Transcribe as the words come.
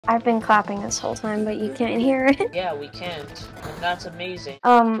I've been clapping this whole time, but you can't hear it. Yeah, we can't. And that's amazing.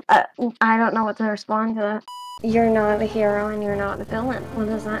 I don't know what to respond to that. You're not a hero and you're not a villain. What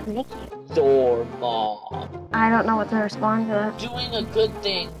does that make you? Your mom. I don't know what to respond to that. Doing a good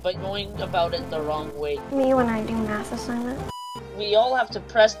thing, but going about it the wrong way. Me when I do math assignments. We all have to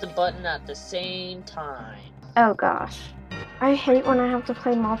press the button at the same time. Oh gosh. I hate when I have to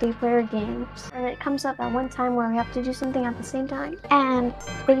play multiplayer games. And it comes up at one time where we have to do something at the same time. And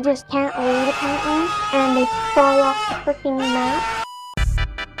they just can't read apparently. And they fall off the freaking map.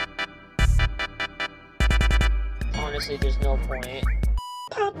 Honestly, there's no point.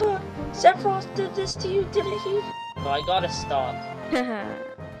 Papa, Sephiroth did this to you, didn't he? No, I gotta stop.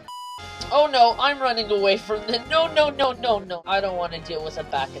 Oh no, I'm running away from the— No. I don't want to deal with a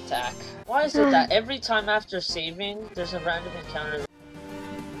back attack. Why is it that every time after saving, there's a random encounter?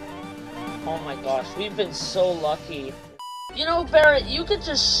 Oh my gosh, we've been so lucky. You know, Barrett, you could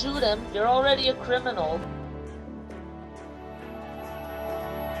just shoot him. You're already a criminal.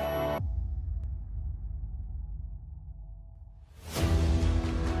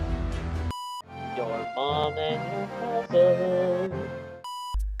 Your mom and your father.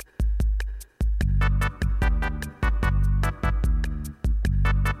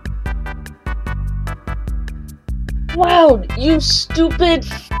 Wow, you stupid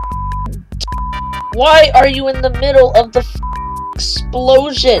Why are you in the middle of the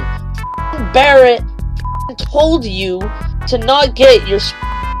explosion? Barrett told you to not get your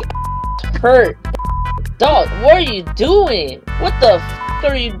hurt. Dog, what are you doing? What the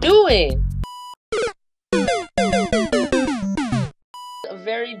are you doing? A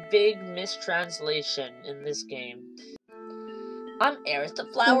very big mistranslation in this game. I'm AERIS the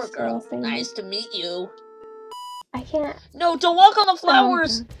Flower Girl. Nice to meet you. I can't. No, don't walk on the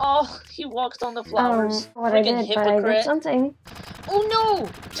flowers! Oh, he walked on the flowers. What I did, hypocrite. but I did something. Oh no!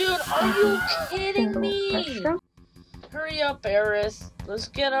 Dude, are you kidding me? Hurry up, AERIS. Let's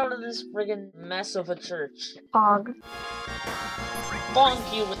get out of this friggin' mess of a church. Pog.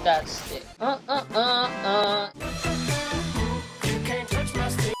 Bonk you with that stick. You can't touch my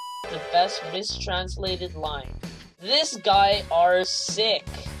stick. The best mistranslated line. This guy are sick.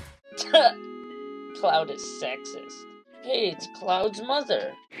 Cloud is sexist. Hey, it's Cloud's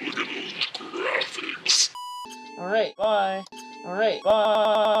mother. Look at those graphics. Alright, bye. Alright,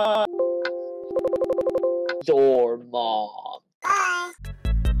 bye. Your mom.